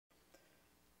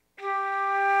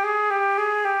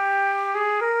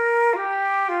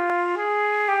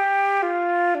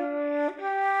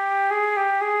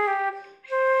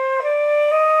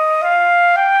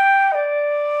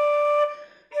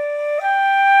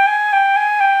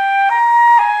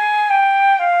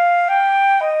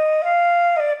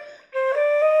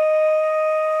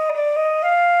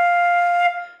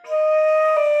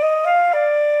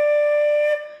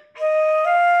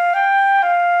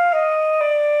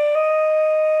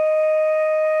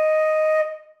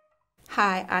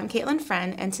Hi, I'm Caitlin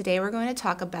Friend, and today we're going to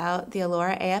talk about the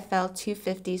Allora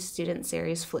AFL-250 Student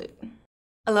Series Flute.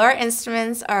 Allora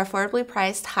instruments are affordably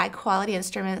priced, high-quality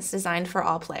instruments designed for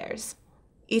all players.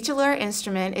 Each Allora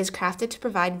instrument is crafted to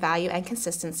provide value and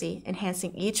consistency,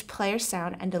 enhancing each player's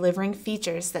sound and delivering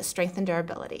features that strengthen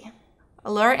durability.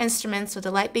 Allora instruments will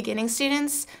delight beginning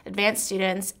students, advanced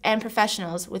students, and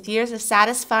professionals with years of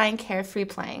satisfying, carefree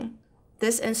playing.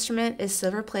 This instrument is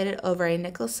silver-plated over a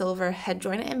nickel-silver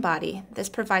head-joint and body. This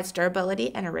provides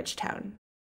durability and a rich tone.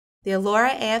 The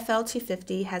Allora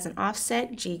AFL-250 has an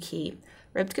offset G key,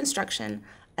 ribbed construction,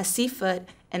 a C foot,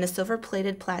 and a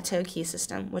silver-plated plateau key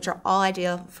system, which are all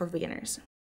ideal for beginners.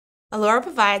 Allora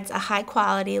provides a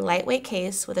high-quality, lightweight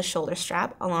case with a shoulder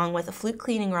strap, along with a flute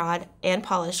cleaning rod and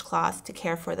polished cloth to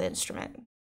care for the instrument.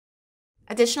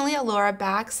 Additionally, Allora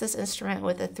backs this instrument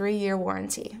with a 3-year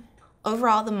warranty.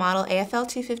 Overall, the model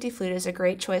AFL-250 flute is a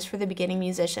great choice for the beginning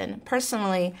musician.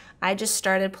 Personally, I just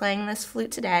started playing this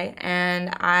flute today, and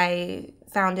I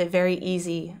found it very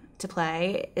easy to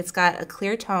play. It's got a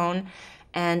clear tone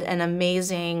and an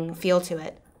amazing feel to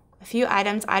it. A few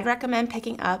items I'd recommend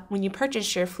picking up when you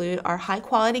purchase your flute are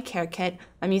high-quality care kit,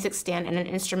 a music stand, and an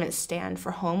instrument stand for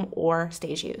home or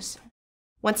stage use.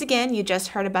 Once again, you just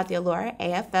heard about the Allora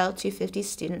AFL-250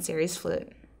 Student Series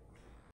Flute.